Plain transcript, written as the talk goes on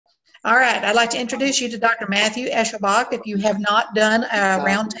All right, I'd like to introduce you to Dr. Matthew DrEschelbach. If you have not done a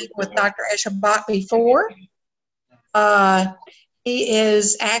roundtable with Dr. DrEschelbach before, he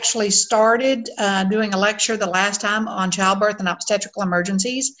is actually started doing a lecture the last time on childbirth and obstetrical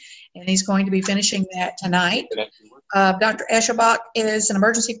emergencies, and he's going to be finishing that tonight. Dr. DrEschelbach is an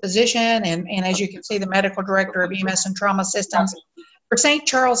emergency physician and as you can see, the medical director of EMS and trauma systems for St.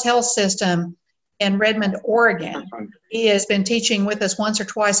 Charles Health System in Redmond, Oregon. He has been teaching with us once or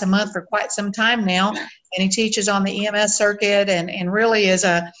twice a month for quite some time now, and he teaches on the EMS circuit and really is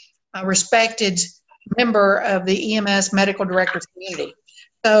a respected member of the EMS medical directors community.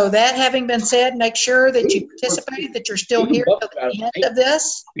 So that having been said, make sure that you participate, that you're still here till the end of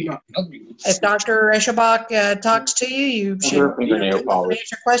this. If Dr. DrEschelbach talks to you, you should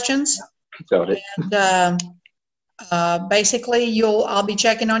answer questions. And basically, I'll be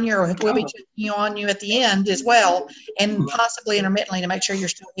checking on you, or we'll be checking on you at the end as well, and possibly intermittently to make sure you're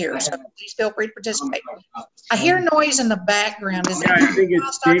still here. So please feel free to participate. I hear noise in the background. Is that I think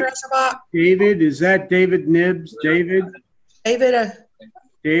it's Dr. DrEschelbach? David, is that David Nibbs? David?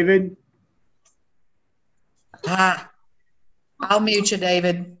 David? I'll mute you,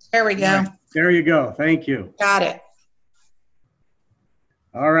 David. There we go. Right. There you go. Thank you. Got it.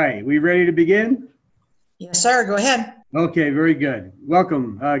 All right. We ready to begin? Yes, sir. Go ahead. Okay. Very good.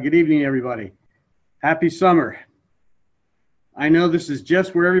 Welcome. Good evening, everybody. Happy summer. I know this is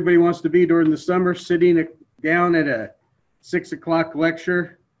just where everybody wants to be during the summer, sitting down at a 6 o'clock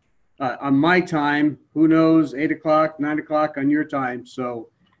lecture on my time. Who knows, 8 o'clock, 9 o'clock on your time. So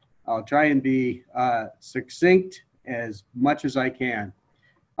I'll try and be succinct as much as I can.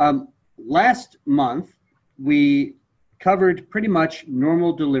 Last month, we covered pretty much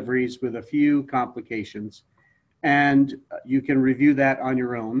normal deliveries with a few complications, and you can review that on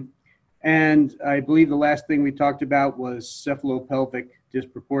your own. And I believe the last thing we talked about was cephalopelvic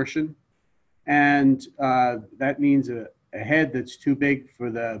disproportion, and that means a head that's too big for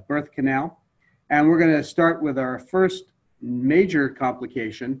the birth canal. And we're going to start with our first major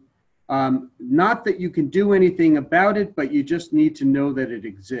complication. Not that you can do anything about it, but you just need to know that it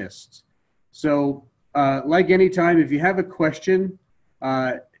exists. So like any time, if you have a question,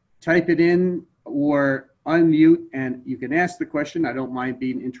 type it in or unmute and you can ask the question. I don't mind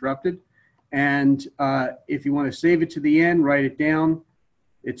being interrupted. And if you want to save it to the end, write it down.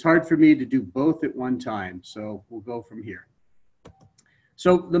 It's hard for me to do both at one time, so we'll go from here.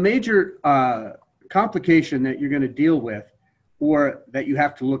 So the major complication that you're going to deal with, or that you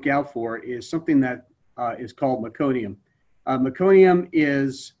have to look out for, is something that is called meconium. Meconium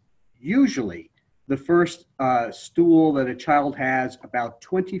is usually the first stool that a child has about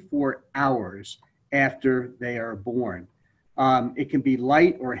 24 hours after they are born. It can be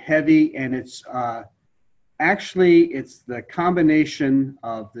light or heavy, and it's it's the combination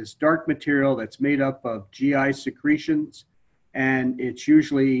of this dark material that's made up of GI secretions, and it's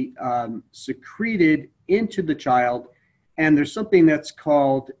usually secreted into the child. And there's something that's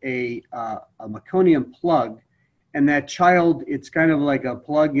called a meconium plug, and that child, it's kind of like a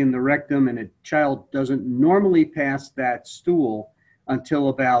plug in the rectum, and a child doesn't normally pass that stool until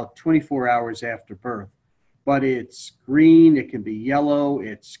about 24 hours after birth. But it's green, it can be yellow,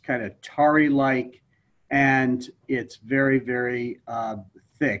 it's kind of tarry-like, and it's very, very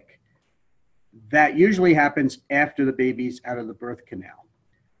thick. That usually happens after the baby's out of the birth canal.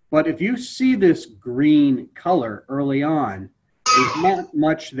 But if you see this green color early on, there's not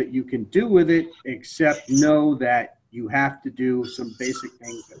much that you can do with it except know that you have to do some basic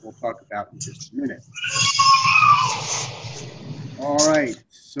things that we'll talk about in just a minute. All right,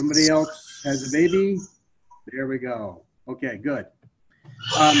 somebody else has a baby? There we go. Okay, good.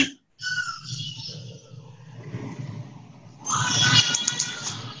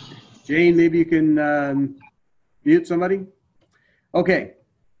 Jane, maybe you can mute somebody? Okay.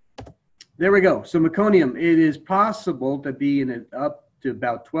 There we go. So meconium, it is possible to be in up to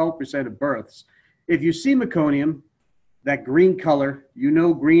about 12% of births. If you see meconium, that green color, you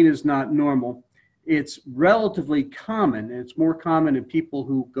know green is not normal. It's relatively common, and it's more common in people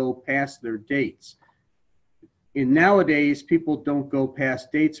who go past their dates. Nowadays, people don't go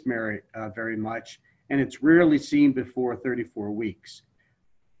past dates very much, and it's rarely seen before 34 weeks.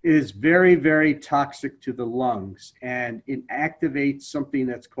 It is very, very toxic to the lungs, and it activates something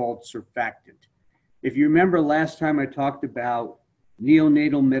that's called surfactant. If you remember last time I talked about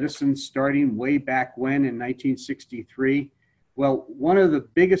neonatal medicine starting way back when in 1963, well, one of the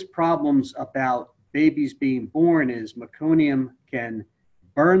biggest problems about babies being born is meconium can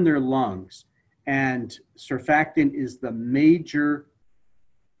burn their lungs, and surfactant is the major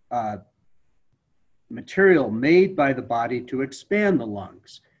material made by the body to expand the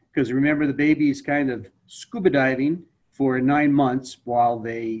lungs. because remember the baby's kind of scuba diving for 9 months while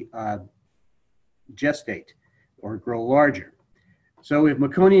they gestate or grow larger. So if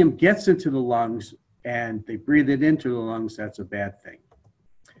meconium gets into the lungs and they breathe it into the lungs, that's a bad thing.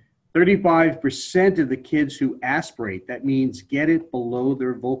 35% of the kids who aspirate, that means get it below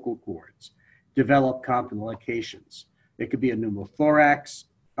their vocal cords, develop complications. It could be a pneumothorax.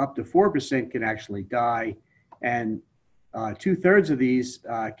 Up to 4% can actually die, and 2/3 of these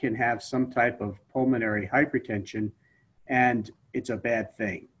can have some type of pulmonary hypertension, and it's a bad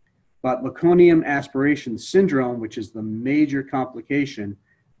thing. But meconium aspiration syndrome, which is the major complication,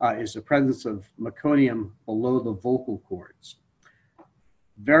 is the presence of meconium below the vocal cords.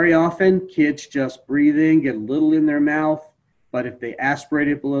 Very often, kids just breathe in, get a little in their mouth, but if they aspirate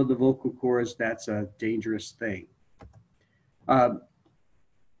it below the vocal cords, that's a dangerous thing.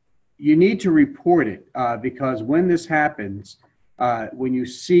 You need to report it because when this happens, when you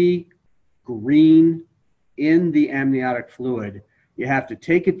see green in the amniotic fluid, you have to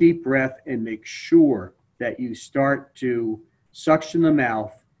take a deep breath and make sure that you start to suction the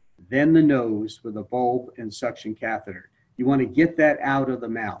mouth, then the nose with a bulb and suction catheter. You want to get that out of the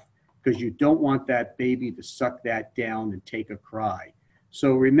mouth because you don't want that baby to suck that down and take a cry.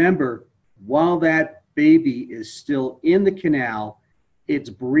 So remember, while that baby is still in the canal, it's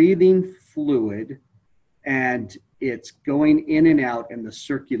breathing fluid and it's going in and out, and the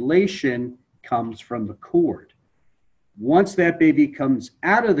circulation comes from the cord. Once that baby comes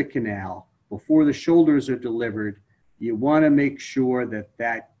out of the canal, before the shoulders are delivered, you want to make sure that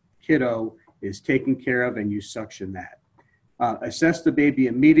that kiddo is taken care of and you suction that. Assess the baby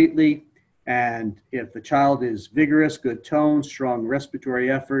immediately, and if the child is vigorous, good tone, strong respiratory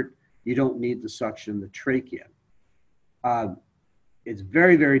effort, you don't need to suction the trachea. It's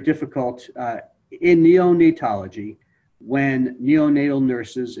very, very difficult in neonatology when neonatal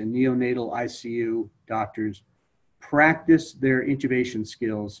nurses and neonatal ICU doctors practice their intubation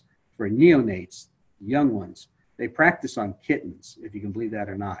skills for neonates, young ones. They practice on kittens, if you can believe that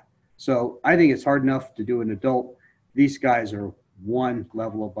or not. So I think it's hard enough to do an adult. These guys are one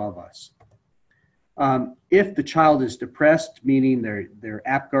level above us. If the child is depressed, meaning their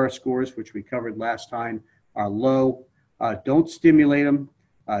APGAR scores, which we covered last time, are low, don't stimulate them.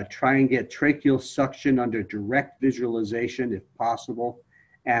 Try and get tracheal suction under direct visualization if possible,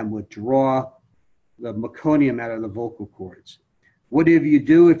 and withdraw the meconium out of the vocal cords. Whatever you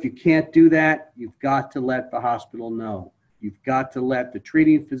do, if you can't do that, you've got to let the hospital know. You've got to let the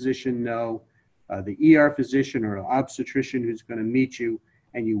treating physician know, the ER physician or obstetrician who's going to meet you,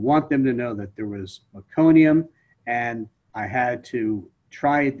 and you want them to know that there was meconium and I had to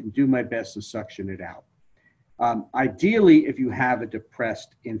try and do my best to suction it out. Ideally, if you have a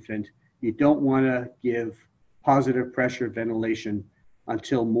depressed infant, you don't want to give positive pressure ventilation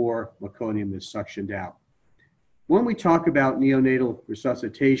until more meconium is suctioned out. When we talk about neonatal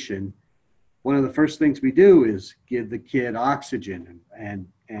resuscitation, one of the first things we do is give the kid oxygen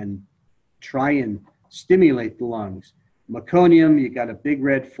and try and stimulate the lungs. Meconium, you got a big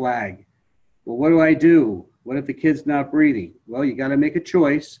red flag. Well, what do I do? What if the kid's not breathing? Well, you got to make a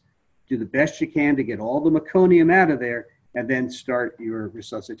choice. Do the best you can to get all the meconium out of there and then start your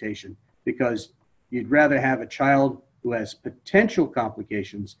resuscitation, because you'd rather have a child who has potential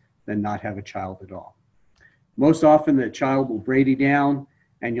complications than not have a child at all. Most often the child will brady down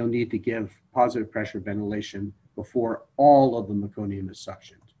and you'll need to give positive pressure ventilation before all of the meconium is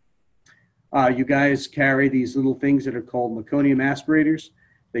suctioned. You guys carry these little things that are called meconium aspirators.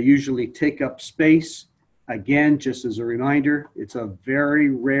 They usually take up space. Again, just as a reminder, it's a very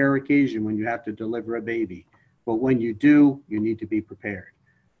rare occasion when you have to deliver a baby. But when you do, you need to be prepared.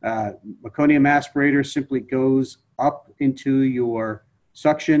 Meconium aspirator simply goes up into your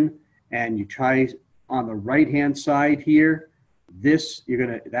suction, and you try on the right-hand side here. That's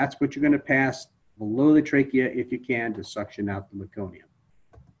what you're gonna pass below the trachea if you can to suction out the meconium.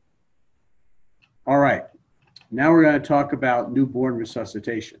 All right, now we're going to talk about newborn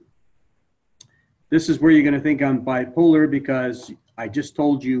resuscitation. This is where you're going to think I'm bipolar, because I just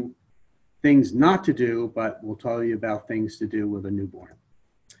told you things not to do, but we'll tell you about things to do with a newborn.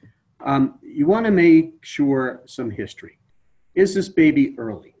 You want to make sure some history. Is this baby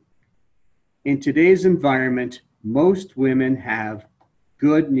early? In today's environment, most women have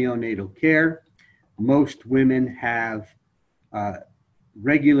good neonatal care. Most women have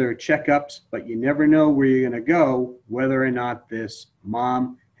regular checkups, but you never know where you're going to go, whether or not this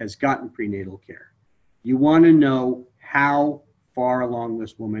mom has gotten prenatal care. You want to know how far along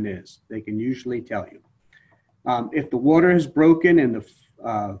this woman is. They can usually tell you. If the water is broken and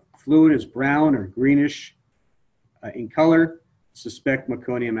the fluid is brown or greenish in color, suspect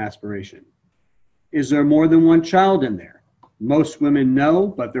meconium aspiration. Is there more than one child in there? Most women know,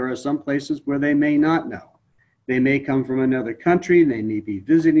 but there are some places where they may not know. They may come from another country. They may be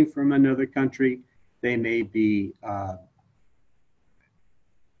visiting from another country. They may be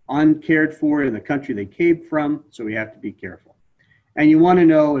uncared for in the country they came from, so we have to be careful. And you want to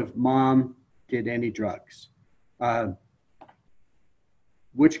know if mom did any drugs,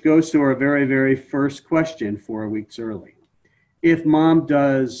 which goes to our very, very first question 4 weeks early. If mom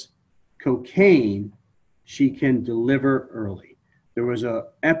does cocaine, she can deliver early. There was an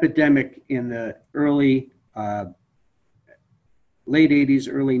epidemic in the late 80s,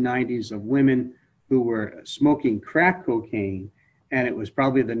 early 90s of women who were smoking crack cocaine, and it was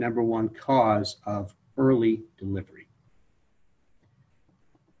probably the #1 cause of early delivery.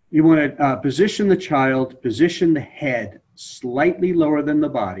 You want to position the child, position the head slightly lower than the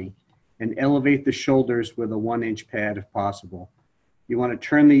body, and elevate the shoulders with a 1-inch pad if possible. You want to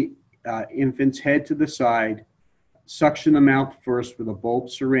turn the infant's head to the side, suction the mouth first with a bulb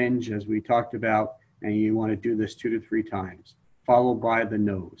syringe, as we talked about, and you want to do this 2 to 3 times, followed by the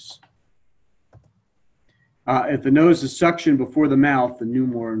nose. If the nose is suctioned before the mouth, the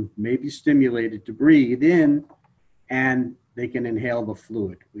newborn may be stimulated to breathe in, and they can inhale the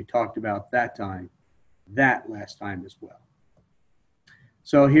fluid. We talked about that last time as well.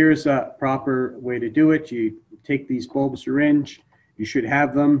 So here's a proper way to do it. You take these bulb syringe. You should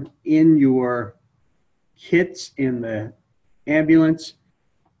have them in your kits in the ambulance.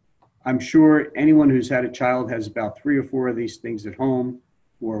 I'm sure anyone who's had a child has about 3 or 4 of these things at home,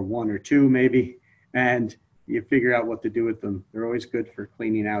 or 1 or 2 maybe, and you figure out what to do with them. They're always good for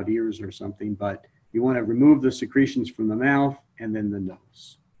cleaning out ears or something, but you want to remove the secretions from the mouth and then the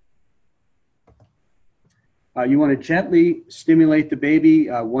nose. You want to gently stimulate the baby,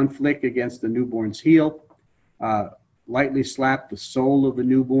 1 flick against the newborn's heel. Lightly slap the sole of the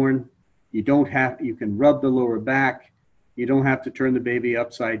newborn. You can rub the lower back. You don't have to turn the baby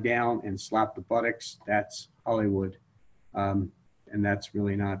upside down and slap the buttocks. That's Hollywood. And that's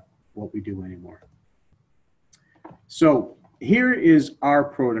really not what we do anymore. So here is our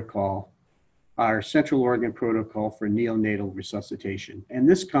protocol, our central organ protocol for neonatal resuscitation. And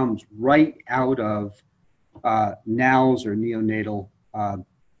this comes right out of NALS, or neonatal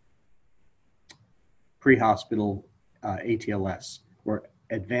pre-hospital ATLS, or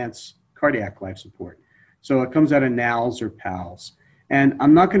advanced cardiac life support. So it comes out of NALS or PALS. And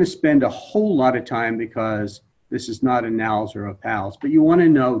I'm not going to spend a whole lot of time because this is not a NALS or a PALS, but you want to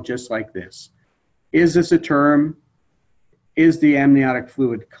know just like this. Is this a term? Is the amniotic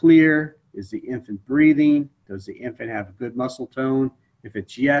fluid clear? Is the infant breathing? Does the infant have a good muscle tone? If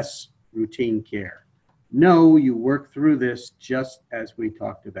it's yes, routine care. No, you work through this just as we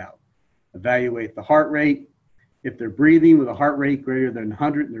talked about. Evaluate the heart rate. If they're breathing with a heart rate greater than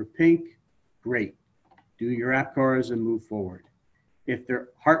 100 and they're pink, great. Do your APGARs and move forward. If their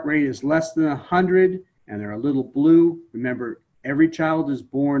heart rate is less than 100 and they're a little blue, remember, every child is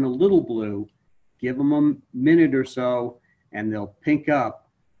born a little blue. Give them a minute or so and they'll pink up.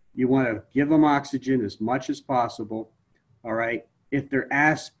 You want to give them oxygen as much as possible, all right? If they're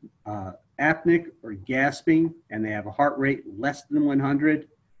apneic or gasping and they have a heart rate less than 100,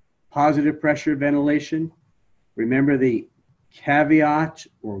 positive pressure ventilation. Remember, the caveat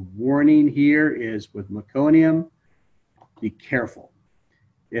or warning here is with meconium, be careful.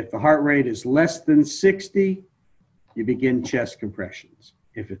 If the heart rate is less than 60, you begin chest compressions.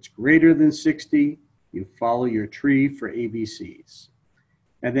 If it's greater than 60, you follow your tree for ABCs.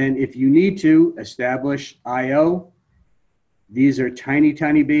 And then if you need to establish IO, these are tiny,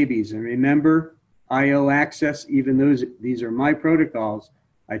 tiny babies. And remember, IO access, even though these are my protocols,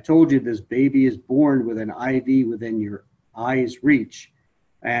 I told you this baby is born with an IV within your eye's reach.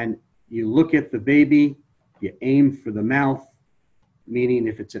 And you look at the baby, you aim for the mouth, meaning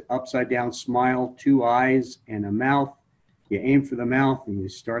if it's an upside down smile, 2 eyes and a mouth, you aim for the mouth and you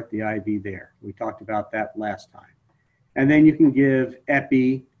start the IV there. We talked about that last time. And then you can give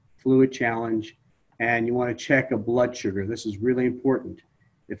epi, fluid challenge, and you want to check a blood sugar. This is really important.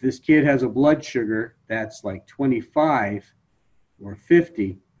 If this kid has a blood sugar that's like 25 or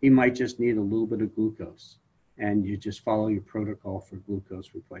 50, he might just need a little bit of glucose. And you just follow your protocol for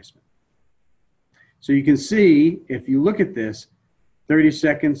glucose replacement. So you can see, if you look at this, 30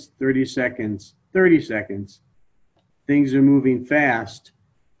 seconds, 30 seconds, 30 seconds, things are moving fast,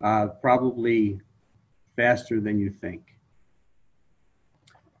 probably faster than you think.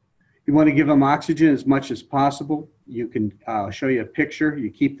 You want to give them oxygen as much as possible. You can show you a picture. You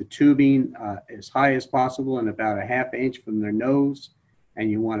keep the tubing as high as possible and about a ½ inch from their nose,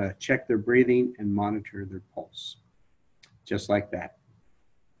 and you want to check their breathing and monitor their pulse. just like that.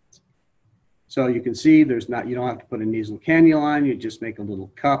 So you can see you don't have to put a nasal cannula on, you just make a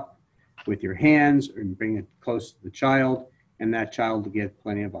little cup with your hands and bring it close to the child, and that child will get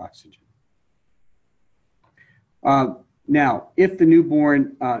plenty of oxygen. Now, if the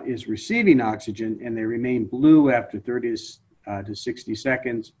newborn is receiving oxygen and they remain blue after 30 to 60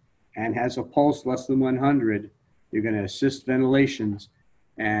 seconds and has a pulse less than 100, you're going to assist ventilations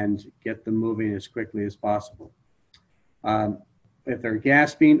and get them moving as quickly as possible. If they're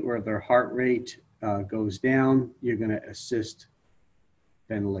gasping or if their heart rate goes down, you're going to assist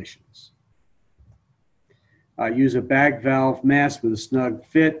ventilations. Use a bag valve mask with a snug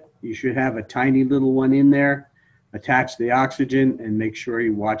fit. You should have a tiny little one in there. Attach the oxygen and make sure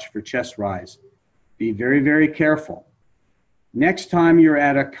you watch for chest rise. Be very, very careful. Next time you're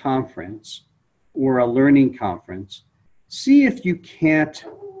at a conference or a learning conference, see if you can't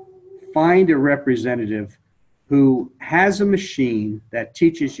find a representative who has a machine that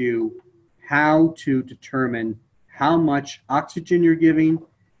teaches you how to determine how much oxygen you're giving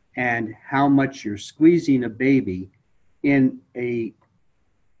and how much you're squeezing a baby in a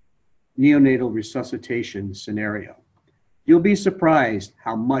neonatal resuscitation scenario. You'll be surprised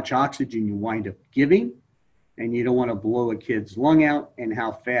how much oxygen you wind up giving, and you don't want to blow a kid's lung out, and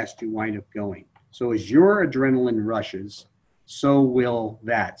how fast you wind up going. So as your adrenaline rushes, so will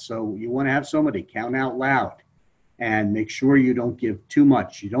that. So you want to have somebody count out loud and make sure you don't give too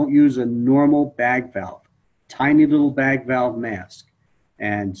much. You don't use a normal bag valve, tiny little bag valve mask,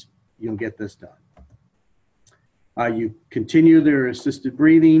 and you'll get this done. You continue their assisted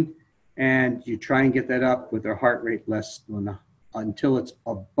breathing, and you try and get that up with their heart rate until it's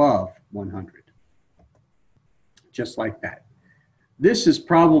above 100. Just like that. This is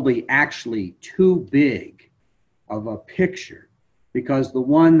probably actually too big of a picture, because the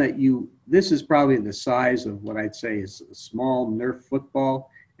one that this is probably the size of what I'd say is a small Nerf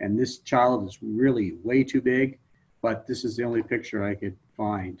football, and this child is really way too big, but this is the only picture I could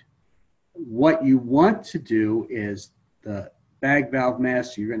find. What you want to do is the bag valve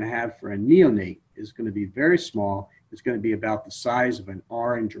mask you're going to have for a neonate is going to be very small. It's going to be about the size of an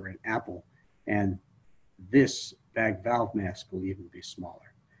orange or an apple, and this bag valve mask will even be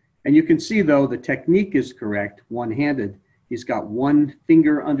smaller. And you can see, though, the technique is correct, one-handed. He's got one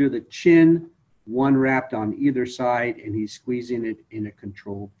finger under the chin, one wrapped on either side, and he's squeezing it in a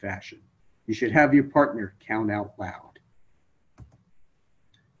controlled fashion. You should have your partner count out loud.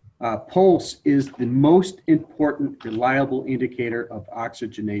 Pulse is the most important reliable indicator of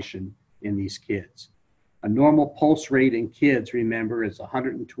oxygenation in these kids. A normal pulse rate in kids, remember, is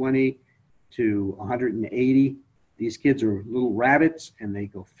 120 to 180. These kids are little rabbits and they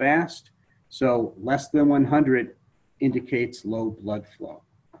go fast. So less than 100 indicates low blood flow.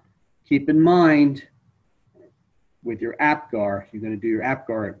 Keep in mind, with your APGAR, you're going to do your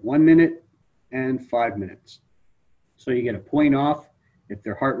APGAR at 1 minute and 5 minutes. So you get a point off if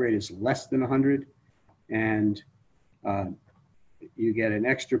their heart rate is less than 100, and you get an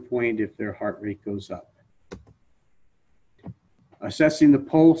extra point if their heart rate goes up. Assessing the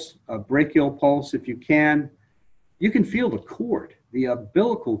pulse, a brachial pulse if you can. You can feel the cord. The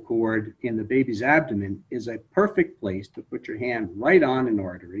umbilical cord in the baby's abdomen is a perfect place to put your hand right on an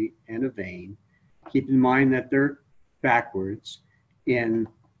artery and a vein. Keep in mind that they're backwards in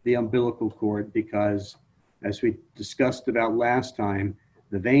the umbilical cord because, as we discussed about last time,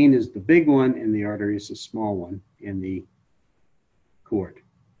 the vein is the big one and the artery is the small one in the cord.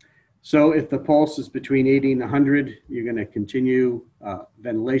 So if the pulse is between 80 and 100, you're going to continue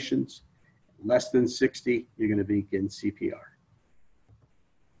ventilations. Less than 60, you're going to begin CPR.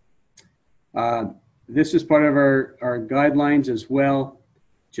 This is part of our guidelines as well.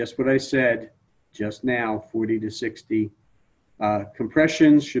 Just what I said just now, 40 to 60.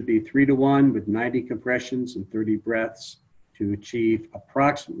 Compressions should be 3 to 1 with 90 compressions and 30 breaths to achieve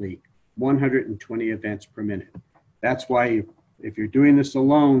approximately 120 events per minute. That's why if you're doing this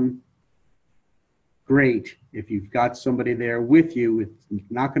alone, great. If you've got somebody there with you, it's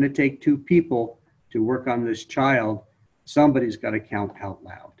not going to take 2 people to work on this child. Somebody's got to count out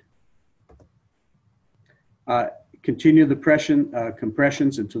loud. Continue the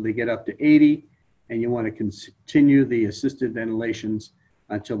compressions until they get up to 80, and you want to continue the assisted ventilations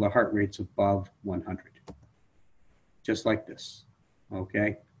until the heart rate's above 100. Just like this,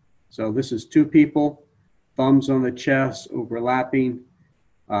 okay? So this is 2 people, thumbs on the chest, overlapping,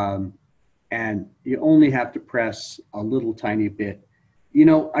 and you only have to press a little tiny bit. You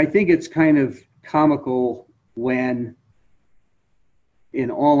know, I think it's kind of comical when,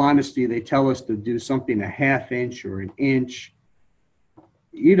 in all honesty, they tell us to do something a half inch or an inch.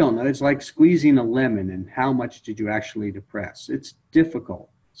 you don't know. It's like squeezing a lemon, and how much did you actually depress? It's difficult.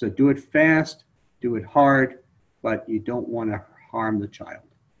 So do it fast, do it hard, but you don't want to harm the child.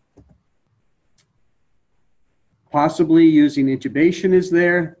 Possibly using intubation is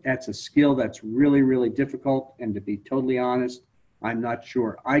there. That's a skill that's really, really difficult. And to be totally honest, I'm not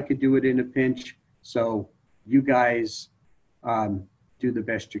sure I could do it in a pinch. So you guys do the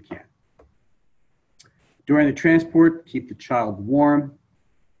best you can. During the transport, keep the child warm.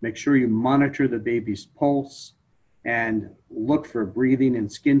 Make sure you monitor the baby's pulse and look for breathing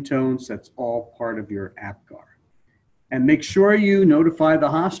and skin tones. That's all part of your APGAR. And make sure you notify the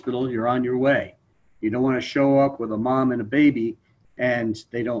hospital you're on your way. You don't want to show up with a mom and a baby and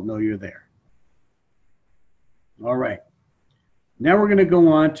they don't know you're there. All right. Now we're going to go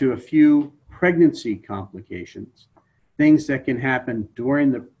on to a few pregnancy complications, things that can happen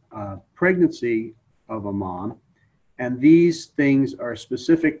during the pregnancy of a mom. And these things are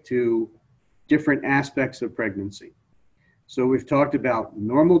specific to different aspects of pregnancy. So we've talked about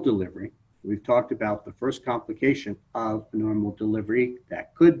normal delivery. We've talked about the first complication of normal delivery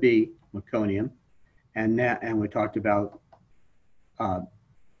that could be meconium. And we talked about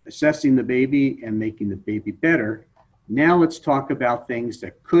assessing the baby and making the baby better. Now let's talk about things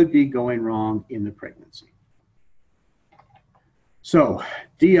that could be going wrong in the pregnancy. So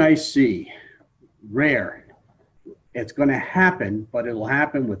DIC, rare. It's going to happen, but it'll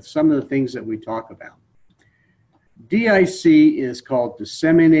happen with some of the things that we talk about. DIC is called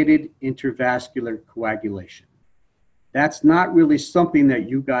disseminated intravascular coagulation. That's not really something that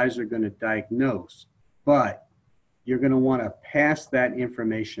you guys are going to diagnose, but you're going to want to pass that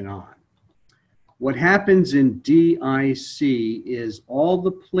information on. What happens in DIC is all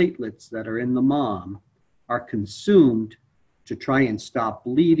the platelets that are in the mom are consumed to try and stop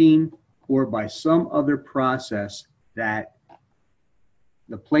bleeding or by some other process that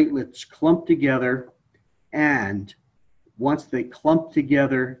the platelets clump together, and once they clump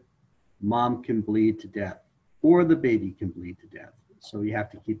together, mom can bleed to death or the baby can bleed to death. So you have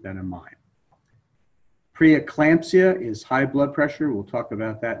to keep that in mind. Preeclampsia is high blood pressure. We'll talk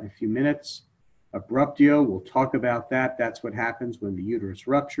about that in a few minutes. Abruptio, we'll talk about that. That's what happens when the uterus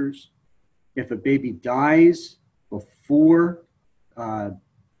ruptures. If a baby dies before,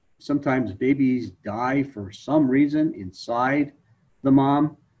 sometimes babies die for some reason inside the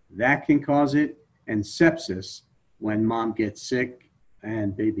mom, that can cause it. And sepsis, when mom gets sick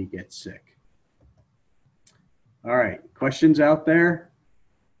and baby gets sick. All right, questions out there?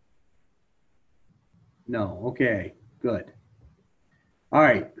 No, okay, good. All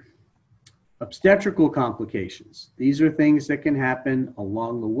right, obstetrical complications. These are things that can happen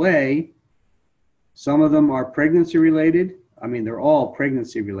along the way. Some of them are pregnancy related. I mean, they're all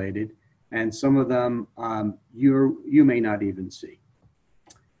pregnancy related, and some of them you may not even see.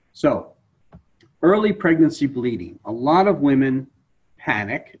 So, early pregnancy bleeding. A lot of women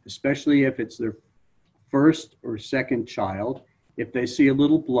panic, especially if it's their first or second child, if they see a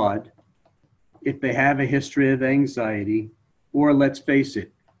little blood, if they have a history of anxiety, or let's face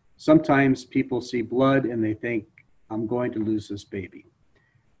it, sometimes people see blood and they think, I'm going to lose this baby.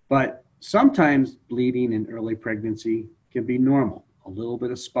 But sometimes bleeding in early pregnancy can be normal. A little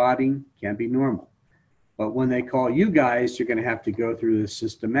bit of spotting can be normal. But when they call you guys, you're going to have to go through this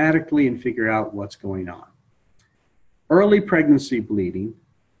systematically and figure out what's going on. Early pregnancy bleeding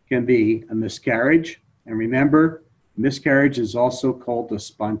can be a miscarriage. And remember, miscarriage is also called a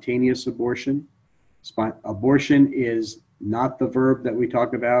spontaneous abortion. Abortion is not the verb that we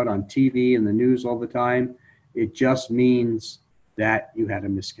talk about on TV and the news all the time. It just means that you had a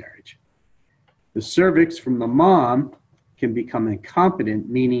miscarriage. The cervix from the mom can become incompetent,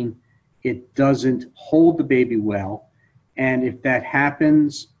 meaning it doesn't hold the baby well. And if that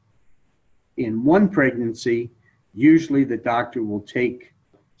happens in one pregnancy, usually the doctor will take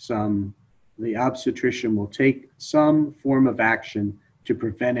the obstetrician will take some form of action to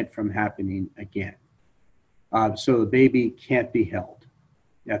prevent it from happening again. So the baby can't be held.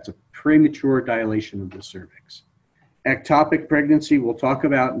 That's a premature dilation of the cervix. Ectopic pregnancy we'll talk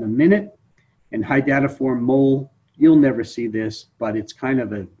about in a minute. And hydatiform mole, you'll never see this, but it's kind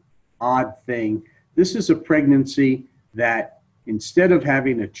of an odd thing. This is a pregnancy that instead of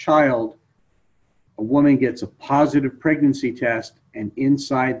having a child, a woman gets a positive pregnancy test, and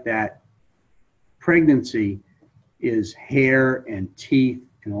inside that pregnancy is hair and teeth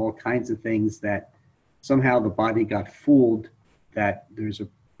and all kinds of things that somehow the body got fooled that there's a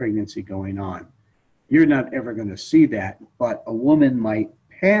pregnancy going on. You're not ever going to see that, but a woman might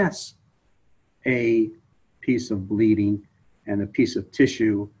pass a piece of bleeding and a piece of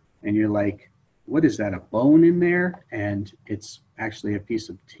tissue, and you're like, what is that, a bone in there? And it's actually a piece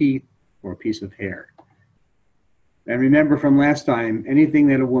of teeth or a piece of hair. And remember from last time, anything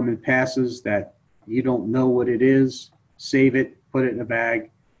that a woman passes that you don't know what it is, save it, put it in a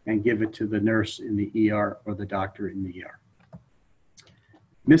bag, and give it to the nurse in the ER or the doctor in the ER.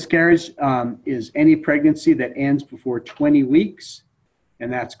 Miscarriage is any pregnancy that ends before 20 weeks,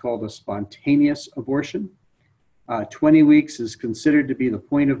 and that's called a spontaneous abortion. 20 weeks is considered to be the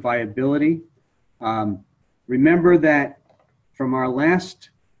point of viability. Remember that from our last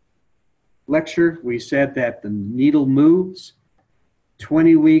lecture, we said that the needle moves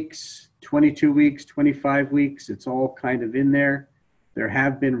 20 weeks, 22 weeks, 25 weeks, it's all kind of in there. There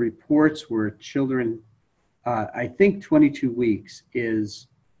have been reports where children, I think 22 weeks is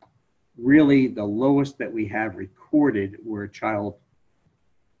really the lowest that we have recorded where a child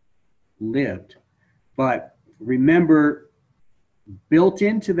lived. But remember, built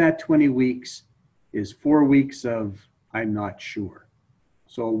into that 20 weeks is 4 weeks of I'm not sure.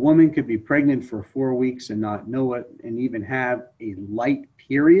 So a woman could be pregnant for 4 weeks and not know it, and even have a light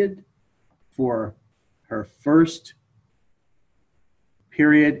period for her first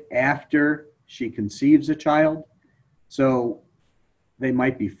period after she conceives a child. So they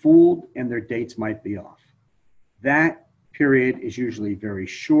might be fooled and their dates might be off. That period is usually very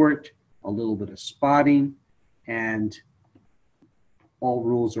short, a little bit of spotting, and all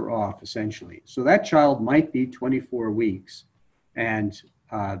rules are off essentially. So that child might be 24 weeks and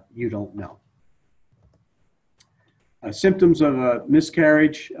you don't know. Symptoms of a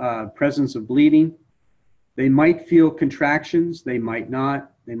miscarriage, presence of bleeding. They might feel contractions, they might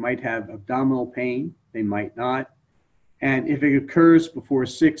not. They might have abdominal pain, they might not. And if it occurs before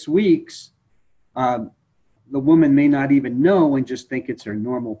 6 weeks, the woman may not even know and just think it's her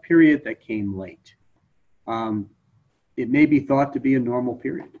normal period that came late. It may be thought to be a normal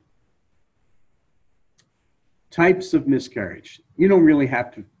period. Types of miscarriage. You don't really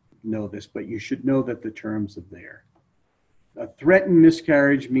have to know this, but you should know that the terms are there. A threatened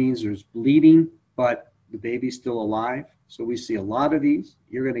miscarriage means there's bleeding, but the baby's still alive. So we see a lot of these.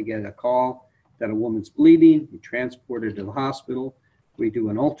 You're going to get a call that a woman's bleeding. We transport her to the hospital. We do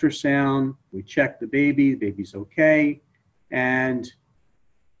an ultrasound. We check the baby's okay. And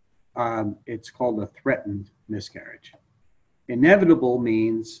it's called a threatened miscarriage. Inevitable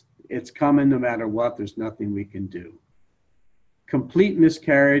means it's coming no matter what. There's nothing we can do. Complete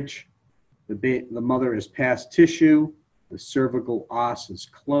miscarriage, the mother has passed tissue, the cervical os is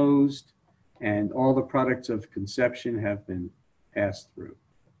closed, and all the products of conception have been passed through.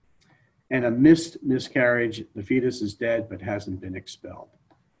 And a missed miscarriage, the fetus is dead but hasn't been expelled.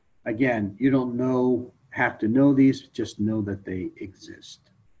 Again, you don't have to know these, just know that they exist.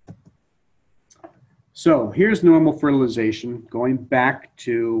 So here's normal fertilization, going back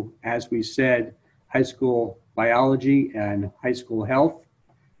to, as we said, high school biology and high school health.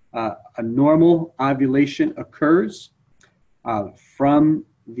 A normal ovulation occurs from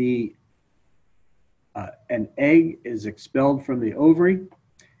the, an egg is expelled from the ovary.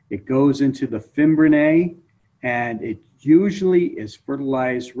 It goes into the fimbrinae, and it usually is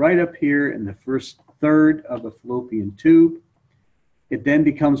fertilized right up here in the first third of the fallopian tube. It then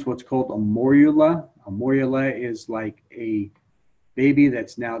becomes what's called a morula. A morula is like a baby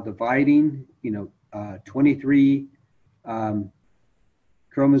that's now dividing, 23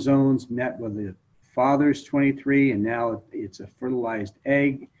 chromosomes met with the father's 23, and now it's a fertilized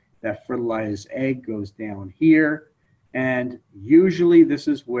egg. That fertilized egg goes down here, and usually this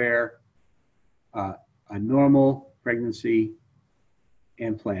is where a normal pregnancy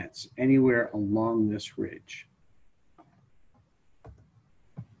implants, anywhere along this ridge.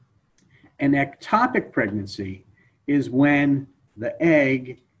 An ectopic pregnancy is when the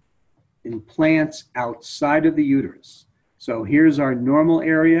egg implants outside of the uterus. So here's our normal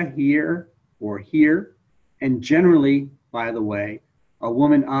area here or here. And generally, by the way, a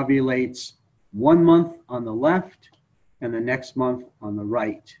woman ovulates 1 month on the left and the next month on the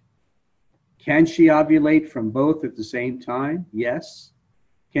right. Can she ovulate from both at the same time? Yes.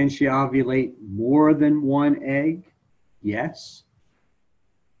 Can she ovulate more than one egg? Yes.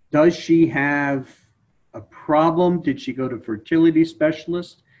 Does she have a problem? Did she go to a fertility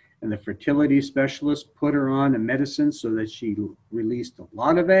specialist and the fertility specialist put her on a medicine so that she released a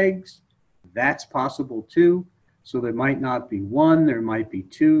lot of eggs? That's possible too. So there might not be one, there might be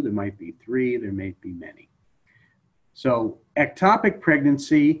two, there might be three, there may be many. So ectopic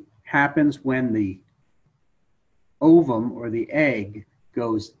pregnancy happens when the ovum or the egg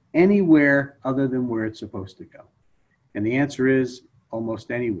goes anywhere other than where it's supposed to go. And the answer is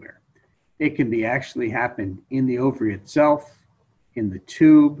almost anywhere. It can be actually happen in the ovary itself, in the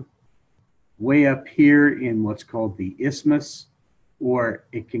tube, way up here in what's called the isthmus, or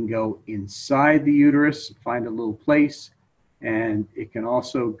it can go inside the uterus, find a little place, and it can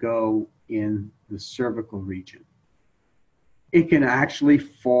also go in the cervical region. It can actually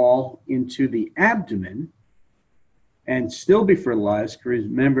fall into the abdomen and still be fertilized, because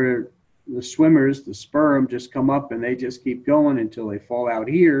remember, the swimmers, the sperm just come up and they just keep going until they fall out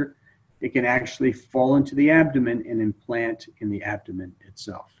here. It can actually fall into the abdomen and implant in the abdomen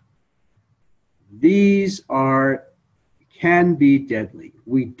itself. These can be deadly.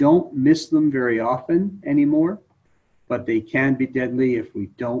 We don't miss them very often anymore, but they can be deadly if we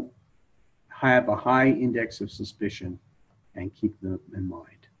don't have a high index of suspicion and keep them in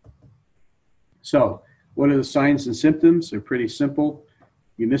mind. So, what are the signs and symptoms? They're pretty simple.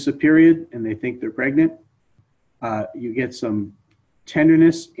 You miss a period and they think they're pregnant. You get some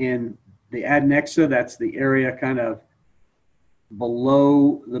tenderness in the adnexa. That's the area kind of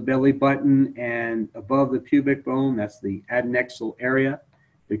below the belly button and above the pubic bone. That's the adnexal area.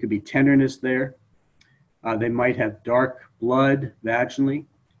 There could be tenderness there. They might have dark blood vaginally.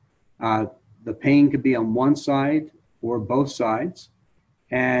 The pain could be on one side or both sides.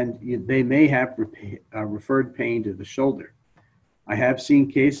 And they may have referred pain to the shoulder. I have seen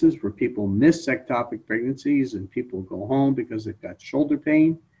cases where people miss ectopic pregnancies and people go home because they've got shoulder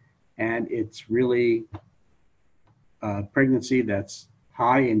pain, and it's really a pregnancy that's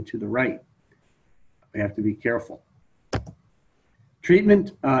high and to the right. We have to be careful.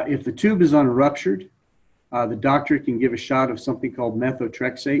 Treatment, if the tube is unruptured, the doctor can give a shot of something called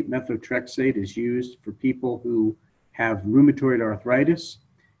methotrexate. Methotrexate is used for people who have rheumatoid arthritis,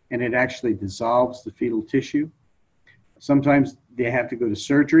 and it actually dissolves the fetal tissue. Sometimes they have to go to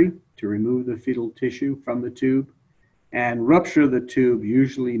surgery to remove the fetal tissue from the tube, and rupture of the tube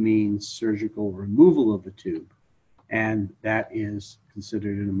usually means surgical removal of the tube, and that is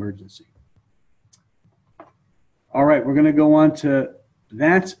considered an emergency. All right, we're going to go on to,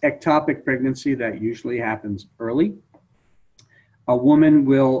 that's ectopic pregnancy. That usually happens early. A woman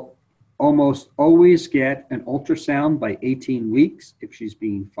will almost always get an ultrasound by 18 weeks if she's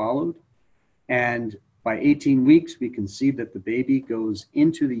being followed. And by 18 weeks, we can see that the baby goes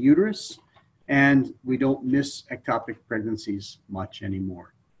into the uterus, and we don't miss ectopic pregnancies much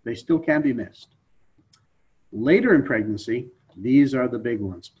anymore. They still can be missed. Later in pregnancy, these are the big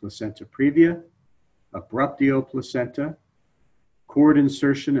ones: placenta previa, abruptio placenta, cord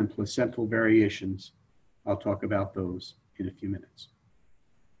insertion, and placental variations. I'll talk about those in a few minutes.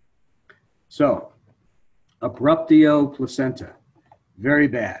 So, abruptio placenta, very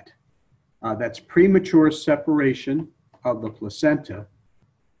bad. That's premature separation of the placenta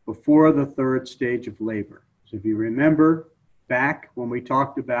before the third stage of labor. So if you remember back when we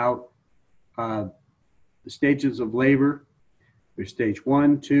talked about the stages of labor, there's stage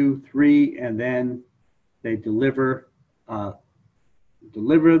 1, 2, 3, and then they deliver the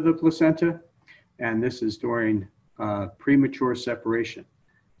placenta, and this is during premature separation.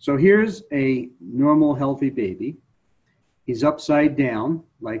 So here's a normal, healthy baby. He's upside down,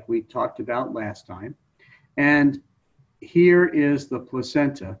 like we talked about last time. And here is the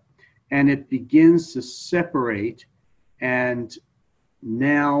placenta, and it begins to separate, and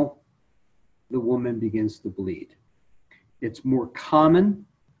now the woman begins to bleed. It's more common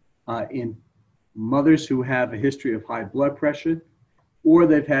in mothers who have a history of high blood pressure, or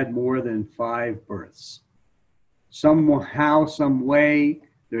they've had more than 5 births. Somehow, some way,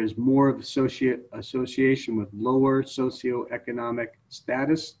 there's more of association with lower socioeconomic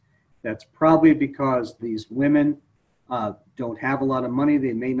status. That's probably because these women don't have a lot of money.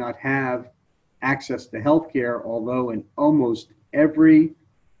 They may not have access to health care, although in almost every,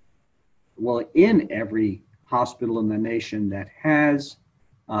 well, in every hospital in the nation that has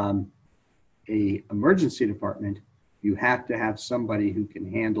a emergency department, you have to have somebody who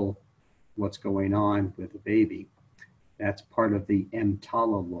can handle what's going on with a baby. That's part of the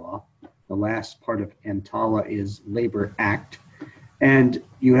EMTALA law. The last part of EMTALA is Labor Act. And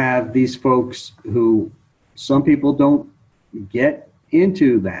you have these folks who, some people don't get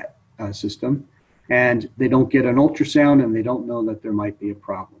into that system, and they don't get an ultrasound, and they don't know that there might be a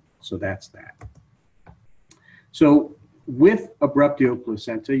problem. So that's that. So with abruptio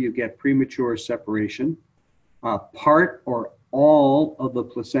placenta, you get premature separation. Part or all of the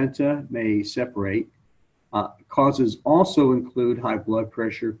placenta may separate. Causes also include high blood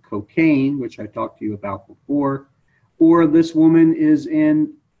pressure, cocaine, which I talked to you about before, or this woman is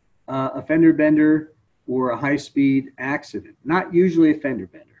in a fender bender or a high-speed accident. Not usually a fender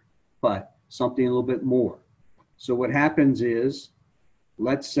bender, but something a little bit more. So what happens is,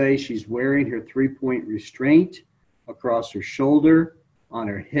 let's say she's wearing her 3-point restraint across her shoulder, on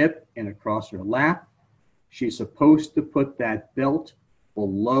her hip and across her lap. She's supposed to put that belt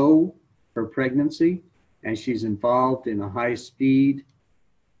below her pregnancy, and she's involved in a high-speed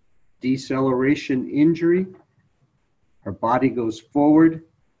deceleration injury. Her body goes forward.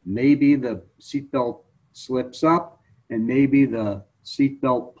 Maybe the seatbelt slips up, and maybe the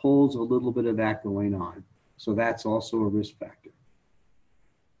seatbelt pulls a little bit of that going on. So that's also a risk factor.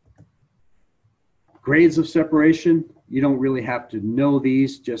 Grades of separation, you don't really have to know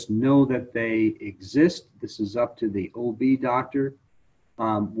these, just know that they exist. This is up to the OB doctor.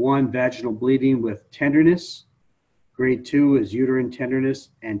 1, vaginal bleeding with tenderness. Grade 2 is uterine tenderness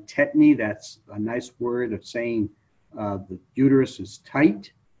and tetany. That's a nice word of saying the uterus is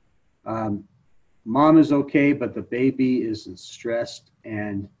tight. Mom is okay, but the baby is stressed,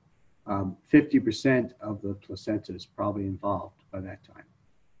 and 50% of the placenta is probably involved by that time.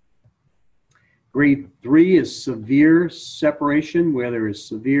 Grade 3 is severe separation, where there is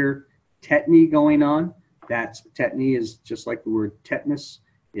severe tetany going on. Tetany is just like the word tetanus.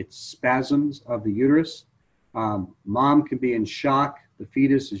 It's spasms of the uterus. Mom can be in shock. The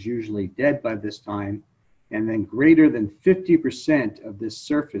fetus is usually dead by this time. And then greater than 50% of this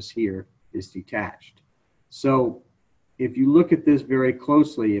surface here is detached. So if you look at this very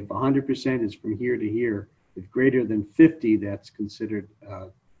closely, if 100% is from here to here, if greater than 50, that's considered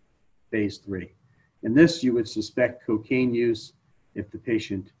phase 3. In this, you would suspect cocaine use if the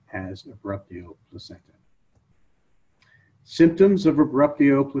patient has abruptio placenta. Symptoms of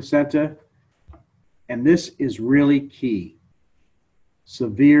abruptio placenta, and this is really key: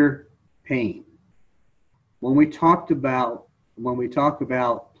 severe pain. When we talk about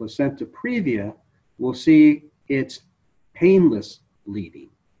placenta previa, we'll see it's painless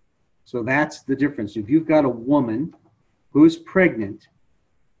bleeding. So that's the difference. If you've got a woman who's pregnant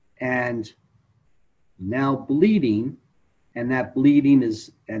and now bleeding, and that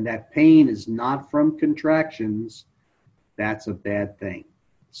pain is not from contractions, that's a bad thing.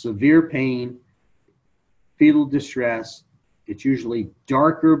 Severe pain, fetal distress, it's usually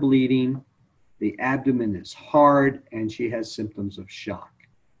darker bleeding, the abdomen is hard, and she has symptoms of shock.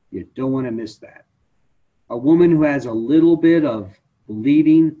 You don't want to miss that. A woman who has a little bit of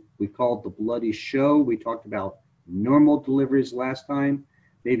bleeding, we call it the bloody show. We talked about normal deliveries last time,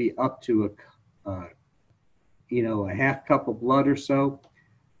 maybe up to a half cup of blood or so,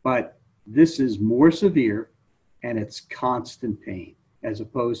 but this is more severe, and it's constant pain, as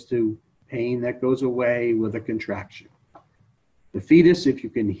opposed to pain that goes away with a contraction. The fetus, if you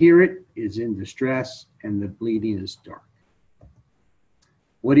can hear it, is in distress, and the bleeding is dark.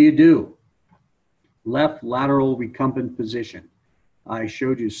 What do? Left lateral recumbent position. I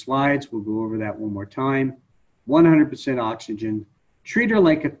showed you slides. We'll go over that one more time. 100% oxygen. Treat her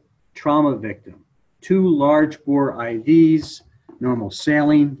like a trauma victim. 2 large bore IVs, normal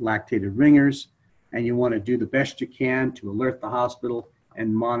saline, lactated ringers, and you want to do the best you can to alert the hospital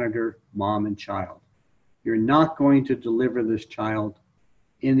and monitor mom and child. You're not going to deliver this child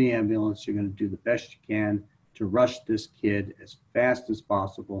in the ambulance. You're going to do the best you can to rush this kid as fast as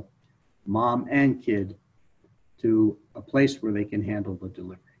possible, mom and kid, to a place where they can handle the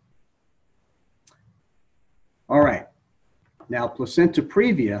delivery. All right. Now, placenta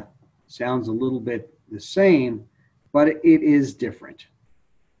previa sounds a little bit the same, but it is different.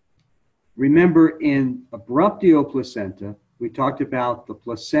 Remember, in abruptio placenta, we talked about the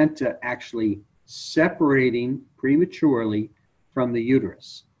placenta actually separating prematurely from the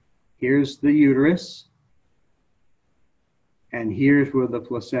uterus. Here's the uterus, and here's where the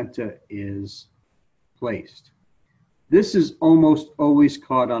placenta is placed. This is almost always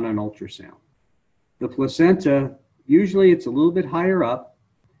caught on an ultrasound. The placenta, usually it's a little bit higher up,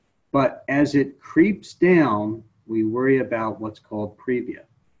 but as it creeps down, we worry about what's called previa.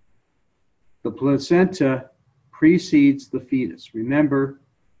 The placenta precedes the fetus. Remember,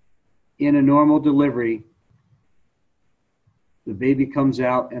 in a normal delivery, the baby comes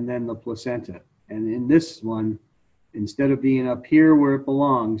out and then the placenta. And in this one, instead of being up here where it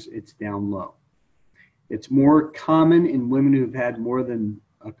belongs, it's down low. It's more common in women who've had more than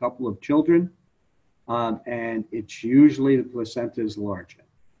a couple of children, and it's usually the placenta is larger.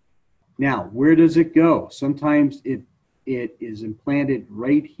 Now, where does it go? Sometimes it is implanted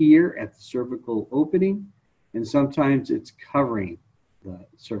right here at the cervical opening, and sometimes it's covering the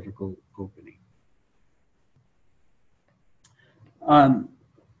cervical opening.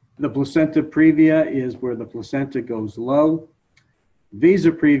 The placenta previa is where the placenta goes low.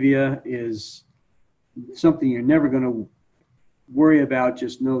 Vasa previa is something you're never going to worry about.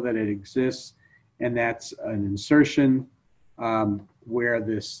 Just know that it exists, and that's an insertion where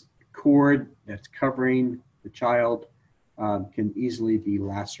this cord that's covering the child can easily be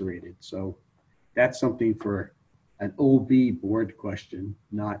lacerated. So that's something for an OB board question,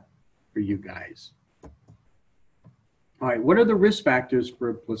 not for you guys. All right, what are the risk factors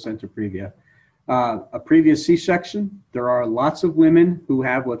for placenta previa? A previous C-section. There are lots of women who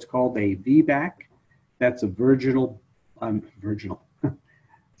have what's called a VBAC. That's a virginal,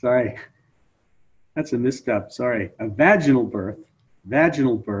 sorry, that's a misstep, sorry. A vaginal birth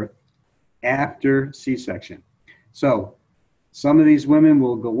after C-section. So some of these women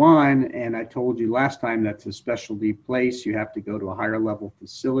will go on, and I told you last time that's a specialty place. You have to go to a higher level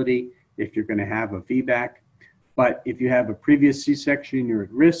facility if you're gonna have a VBAC. But if you have a previous C-section, you're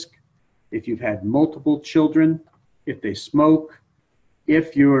at risk. If you've had multiple children, if they smoke,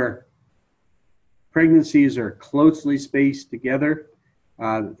 if your pregnancies are closely spaced together,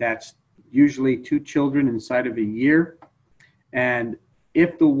 that's usually 2 children inside of a year. And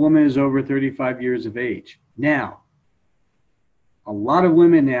if the woman is over 35 years of age. Now, a lot of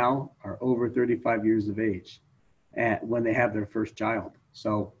women now are over 35 years of age when they have their first child.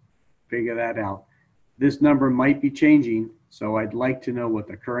 So figure that out. This number might be changing, so I'd like to know what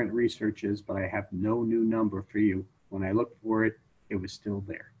the current research is, but I have no new number for you. When I looked for it, it was still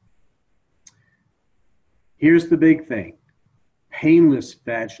there. Here's the big thing, painless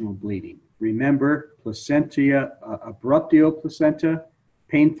vaginal bleeding. Remember, placenta, abruptio placenta,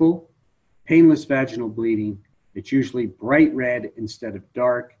 painful, painless vaginal bleeding. It's usually bright red instead of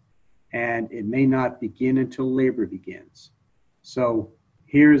dark, and it may not begin until labor begins. So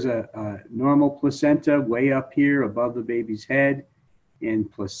here's a normal placenta way up here above the baby's head. In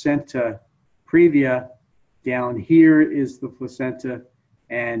placenta previa, down here is the placenta,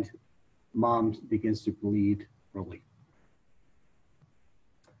 and mom begins to bleed early.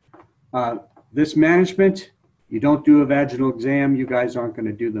 This management, you don't do a vaginal exam. You guys aren't going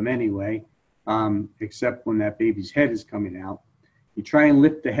to do them anyway, except when that baby's head is coming out. You try and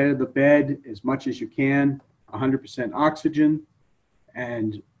lift the head of the bed as much as you can, 100% oxygen.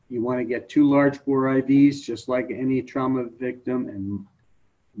 And you want to get 2 large bore IVs, just like any trauma victim, and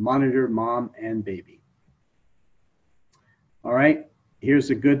monitor mom and baby. All right, here's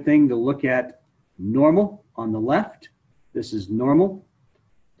a good thing to look at. Normal on the left. This is normal.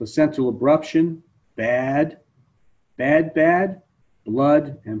 Placental abruption, bad, bad, bad.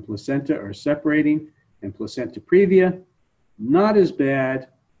 Blood and placenta are separating. And placenta previa, not as bad,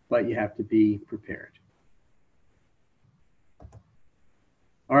 but you have to be prepared.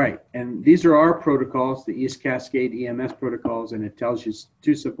 All right, and these are our protocols, the East Cascade EMS protocols, and it tells you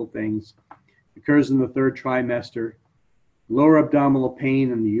 2 simple things. It occurs in the 3rd trimester. Lower abdominal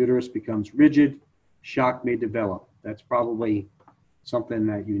pain and the uterus becomes rigid. Shock may develop. That's probably something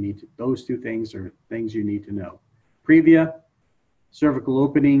that you need to, those 2 things are things you need to know. Previa, cervical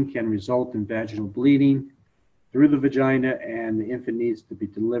opening can result in vaginal bleeding through the vagina, and the infant needs to be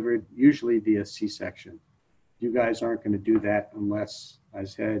delivered, usually via C-section. You guys aren't going to do that unless I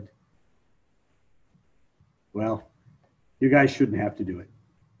said, well, you guys shouldn't have to do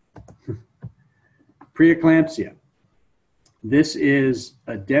it. Preeclampsia. This is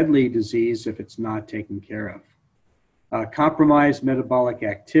a deadly disease if it's not taken care of. Compromised metabolic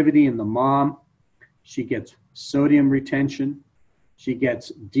activity in the mom. She gets sodium retention. She gets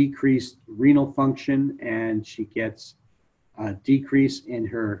decreased renal function, and she gets a decrease in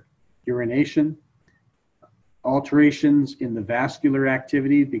her urination. Alterations in the vascular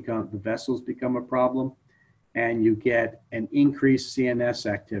activity, the vessels become a problem, and you get an increased CNS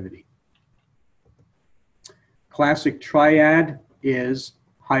activity. Classic triad is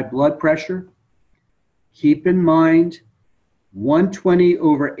high blood pressure. Keep in mind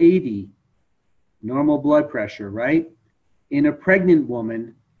 120/80 normal blood pressure, right? In a pregnant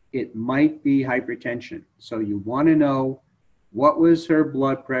woman, it might be hypertension. So you want to know what was her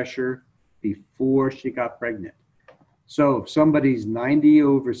blood pressure before she got pregnant. So if somebody's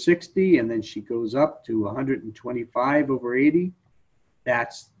 90/60 and then she goes up to 125/80,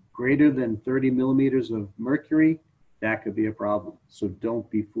 that's greater than 30 millimeters of mercury, that could be a problem. So don't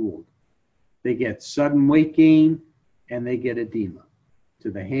be fooled. They get sudden weight gain and they get edema to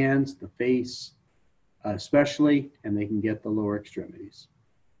the hands, the face, especially, and they can get the lower extremities.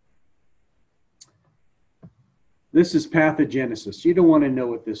 This is pathogenesis. You don't want to know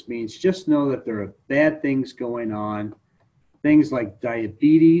what this means. Just know that there are bad things going on. Things like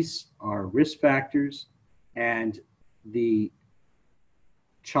diabetes are risk factors, and the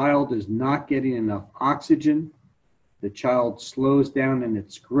child is not getting enough oxygen. The child slows down in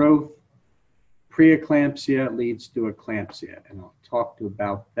its growth. Preeclampsia leads to eclampsia, and I'll talk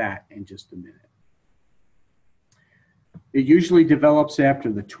about that in just a minute. It usually develops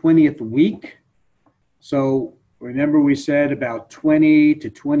after the 20th week. So Remember we said about 20 to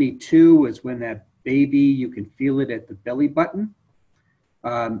 22 is when that baby, you can feel it at the belly button.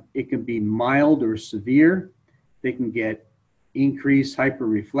 It can be mild or severe. They can get increased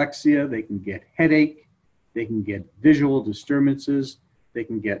hyperreflexia. They can get headache. They can get visual disturbances. They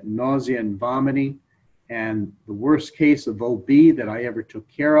can get nausea and vomiting. And the worst case of OB that I ever took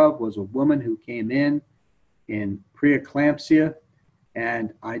care of was a woman who came in preeclampsia,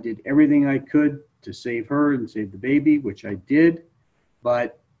 and I did everything I could to save her and save the baby, which I did.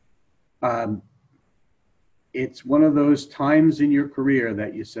 But it's one of those times in your career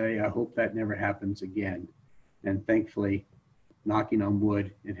that you say, I hope that never happens again. And thankfully, knocking on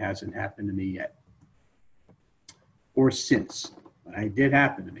wood, it hasn't happened to me yet. Or since, but it did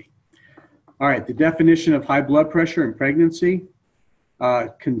happen to me. All right, the definition of high blood pressure in pregnancy,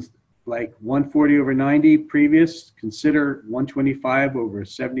 like 140/90 previous, consider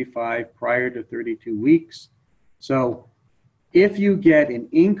 125/75 prior to 32 weeks. So if you get an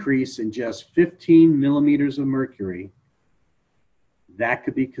increase in just 15 millimeters of mercury, that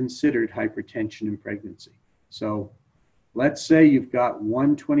could be considered hypertension in pregnancy. So let's say you've got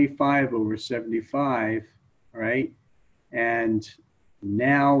 125/75, right? And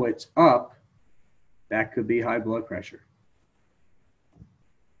now it's up, that could be high blood pressure.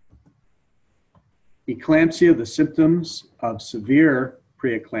 Eclampsia, the symptoms of severe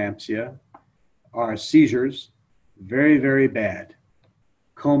preeclampsia are seizures, very, very bad,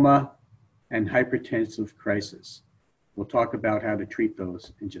 coma, and hypertensive crisis. We'll talk about how to treat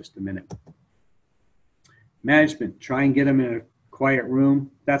those in just a minute. Management, try and get them in a quiet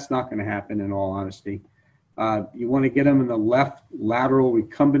room. That's not going to happen in all honesty. You want to get them in the left lateral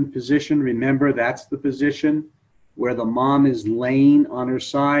recumbent position. Remember, that's the position where the mom is laying on her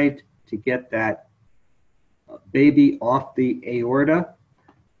side to get that baby off the aorta.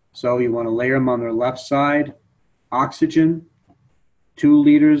 So you want to lay them on their left side. Oxygen, 2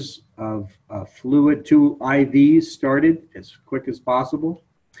 liters of fluid, 2 IVs started as quick as possible,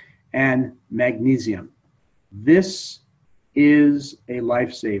 and magnesium. This is a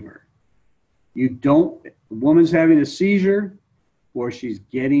lifesaver. You don't, the woman's having a seizure, or she's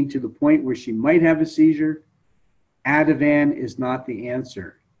getting to the point where she might have a seizure, Ativan is not the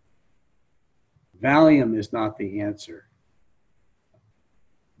answer. Valium is not the answer.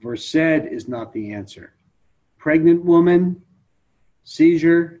 Versed is not the answer. Pregnant woman,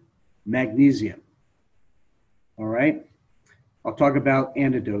 seizure, magnesium. All right? I'll talk about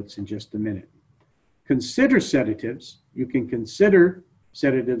antidotes in just a minute. Consider sedatives. You can consider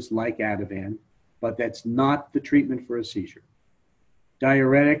sedatives like Ativan, but that's not the treatment for a seizure.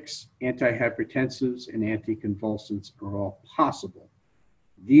 Diuretics, antihypertensives, and anticonvulsants are all possible.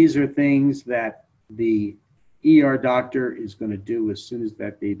 These are things that the ER doctor is going to do as soon as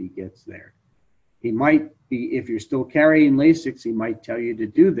that baby gets there. He might be, if you're still carrying Lasix, he might tell you to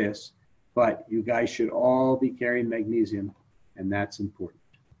do this, but you guys should all be carrying magnesium, and that's important.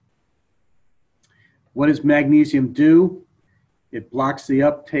 What does magnesium do? It blocks the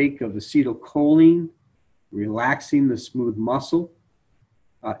uptake of acetylcholine, relaxing the smooth muscle.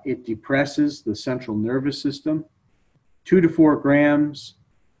 It depresses the central nervous system. 2 to 4 grams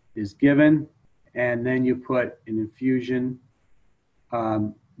is given, and then you put an infusion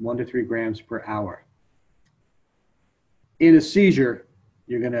 1 to 3 grams per hour. In a seizure,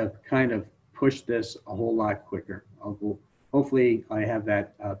 you're going to kind of push this a whole lot quicker. Hopefully I have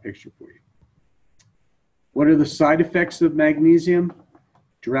that picture for you. What are the side effects of magnesium?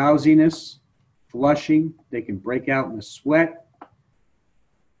 Drowsiness, flushing, they can break out in a sweat,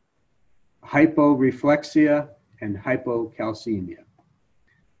 hyporeflexia, and hypocalcemia.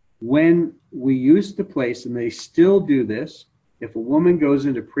 When we used to place, and they still do this, if a woman goes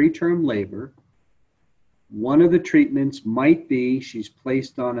into preterm labor, one of the treatments might be she's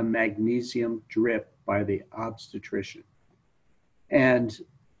placed on a magnesium drip by the obstetrician. And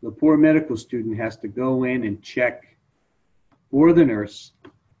the poor medical student has to go in and check, or the nurse,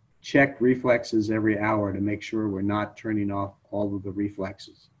 check reflexes every hour to make sure we're not turning off all of the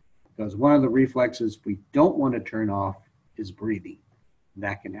reflexes. Because one of the reflexes we don't want to turn off is breathing.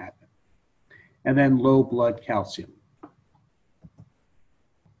 That can happen. And then low blood calcium.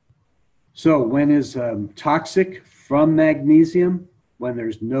 So when is toxic from magnesium? When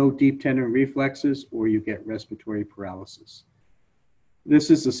there's no deep tendon reflexes or you get respiratory paralysis.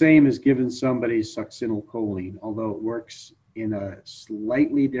 This is the same as giving somebody succinylcholine, although it works in a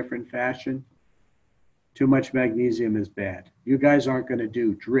slightly different fashion. Too much magnesium is bad. You guys aren't going to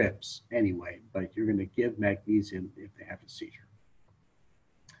do drips anyway, but you're going to give magnesium if they have a seizure.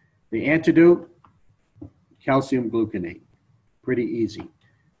 The antidote, calcium gluconate. Pretty easy.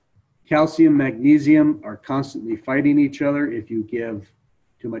 Calcium, magnesium are constantly fighting each other. If you give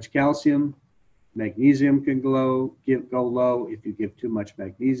too much calcium, magnesium can go low. If you give too much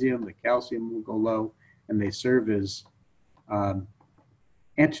magnesium, the calcium will go low, and they serve as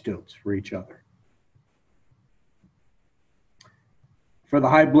antidotes for each other. For the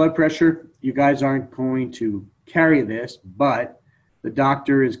high blood pressure, you guys aren't going to carry this, but the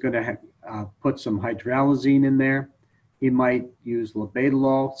doctor is going to put some hydralazine in there. He might use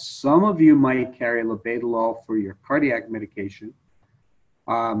labetalol. Some of you might carry labetalol for your cardiac medication.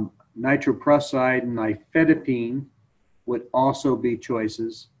 Nitroprusside and nifedipine would also be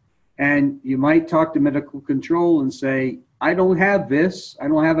choices. And you might talk to medical control and say, I don't have this. I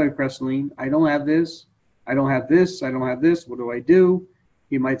don't have ipresoline. I don't have this. I don't have this. I don't have this. What do I do?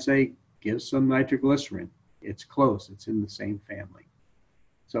 He might say, give some nitroglycerin. It's close. It's in the same family.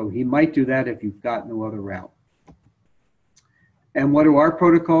 So he might do that if you've got no other route. And what do our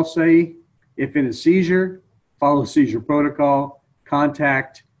protocols say? If in a seizure, follow seizure protocol,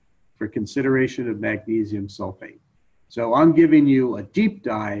 contact for consideration of magnesium sulfate. So I'm giving you a deep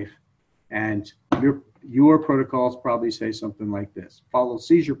dive, and your protocols probably say something like this. Follow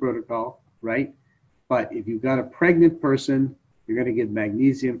seizure protocol, right? But if you've got a pregnant person, you're going to give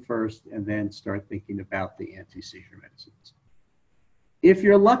magnesium first and then start thinking about the anti-seizure medicines. If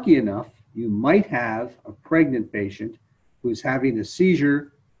you're lucky enough, you might have a pregnant patient who's having a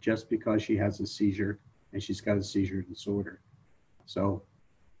seizure just because she has a seizure and she's got a seizure disorder. So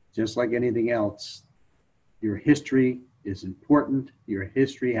just like anything else, your history is important. Your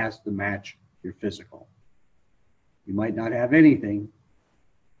history has to match your physical. You might not have anything,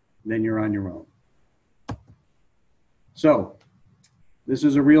 then you're on your own. So this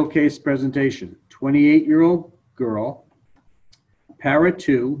is a real case presentation. 28-year-old girl, para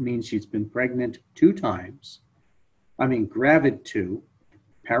 2 means she's been pregnant 2 times. Gravid 2,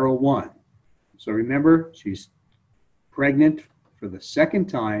 para 1. So remember, she's pregnant for the 2nd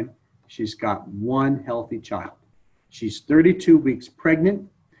time. She's got 1 healthy child. She's 32 weeks pregnant,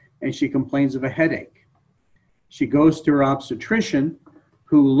 and she complains of a headache. She goes to her obstetrician,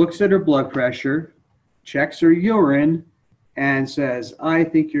 who looks at her blood pressure, checks her urine, and says, I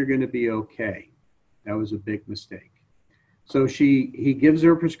think you're going to be okay. That was a big mistake. So he gives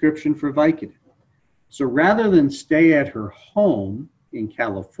her a prescription for Vicodin. So rather than stay at her home in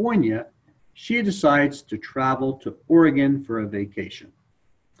California, she decides to travel to Oregon for a vacation.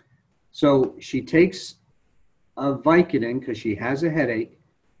 So she takes a Vicodin because she has a headache,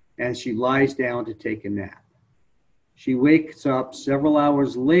 and she lies down to take a nap. She wakes up several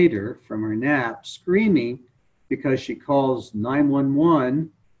hours later from her nap screaming because she calls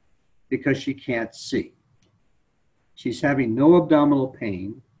 911 because she can't see. She's having no abdominal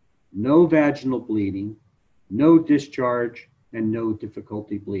pain, no vaginal bleeding, no discharge, and no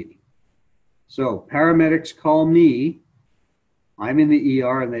difficulty bleeding. So paramedics call me. I'm in the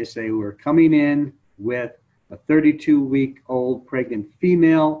ER, and they say, we're coming in with a 32-week-old pregnant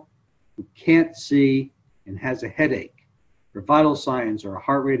female who can't see and has a headache. Her vital signs are a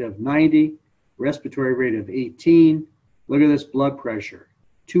heart rate of 90, respiratory rate of 18. Look at this blood pressure,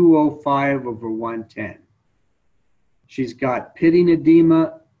 205/110. She's got pitting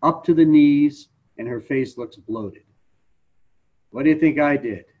edema up to the knees, and her face looks bloated. What do you think I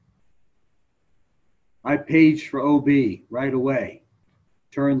did? I paged for OB right away.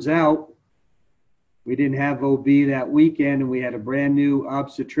 Turns out we didn't have OB that weekend, and we had a brand new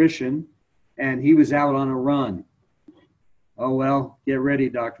obstetrician, and he was out on a run. Oh, well, get ready,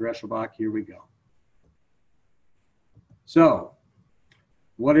 Dr. DrEschelbach. Here we go. So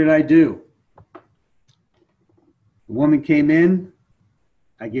what did I do? The woman came in.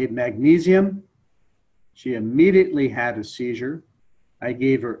 I gave magnesium. She immediately had a seizure. I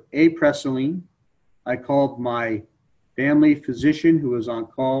gave her apresoline. I called my family physician who was on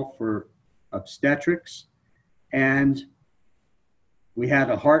call for obstetrics, and we had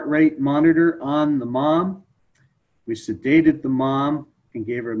a heart rate monitor on the mom. We sedated the mom and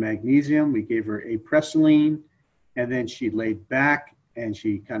gave her magnesium. We gave her apresoline, and then she laid back and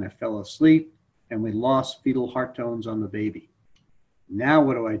she kind of fell asleep, and we lost fetal heart tones on the baby. Now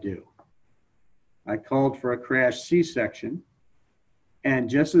what do? I called for a crash C-section, and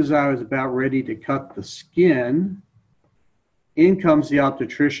just as I was about ready to cut the skin, in comes the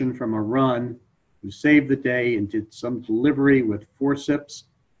obstetrician from a run who saved the day and did some delivery with forceps,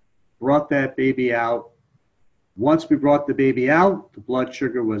 brought that baby out. Once we brought the baby out, the blood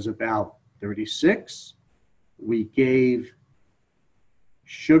sugar was about 36. We gave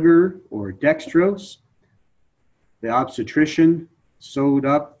sugar or dextrose. The obstetrician sewed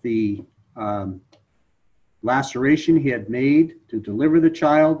up the laceration he had made to deliver the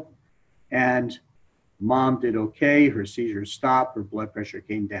child. and mom did okay. Her seizures stopped. Her blood pressure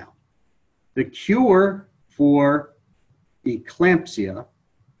came down. The cure for eclampsia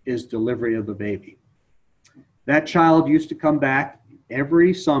is delivery of the baby. That child used to come back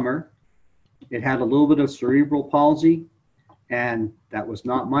every summer. It had a little bit of cerebral palsy, and that was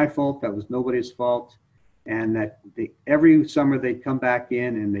not my fault. That was nobody's fault. And that every summer they'd come back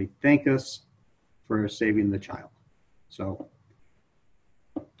in and they'd thank us for saving the child. So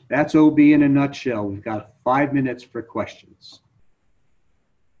that's OB in a nutshell. We've got 5 minutes for questions.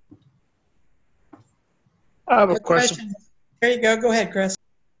 I have a question. There you go. Go ahead, Chris.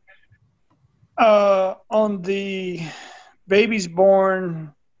 On the babies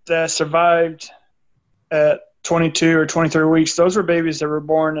born that survived at 22 or 23 weeks, those were babies that were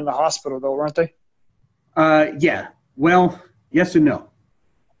born in the hospital, though, weren't they? Yeah. Well, yes and no.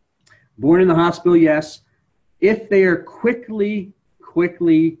 Born in the hospital, yes. If they are quickly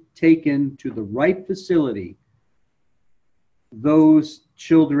taken to the right facility, those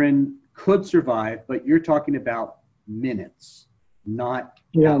children could survive, but you're talking about minutes, not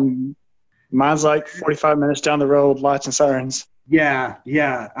hours. Mine's like 45 minutes down the road, lights and sirens. Yeah.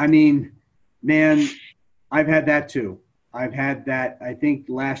 I mean, man, I've had that too. I've had that. I think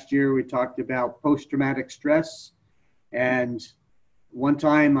last year we talked about post-traumatic stress. And one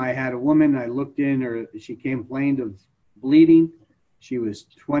time I had a woman, I looked in her, she complained of bleeding. She was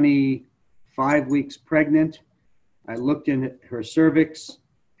 25 weeks pregnant. I looked in her cervix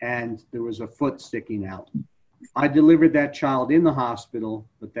and there was a foot sticking out. I delivered that child in the hospital,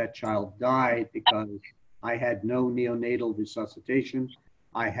 but that child died because I had no neonatal resuscitation.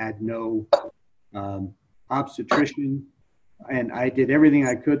 I had no obstetrician, and I did everything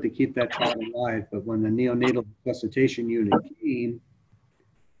I could to keep that child alive. But when the neonatal resuscitation unit came,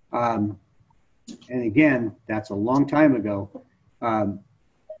 and again, that's a long time ago,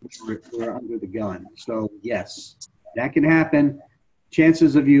 we're under the gun. So yes, that can happen.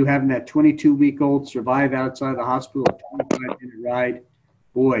 Chances of you having that 22-week-old survive outside the hospital, a 25-minute ride,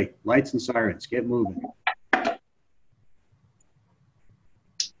 boy, lights and sirens, get moving.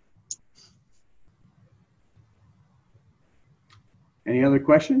 Any other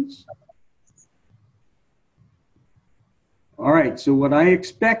questions? All right, so what I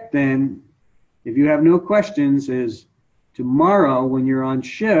expect then, if you have no questions, is tomorrow when you're on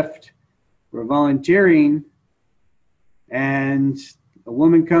shift, we're volunteering, and a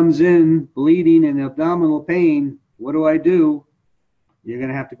woman comes in bleeding and abdominal pain, what do? You're going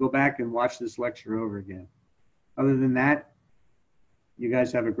to have to go back and watch this lecture over again. Other than that, you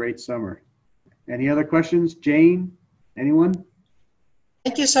guys have a great summer. Any other questions? Jane? Anyone?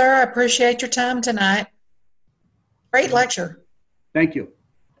 Thank you, sir. I appreciate your time tonight. Great lecture. Thank you.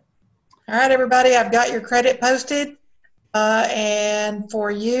 All right, everybody, I've got your credit posted. And for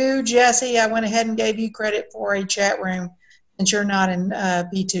you, Jesse, I went ahead and gave you credit for a chat room since you're not in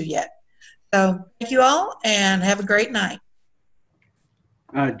B2 yet. So thank you all and have a great night.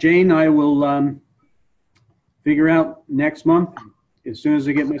 Jane, I will figure out next month as soon as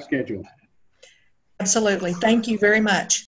I get my schedule. Absolutely. Thank you very much.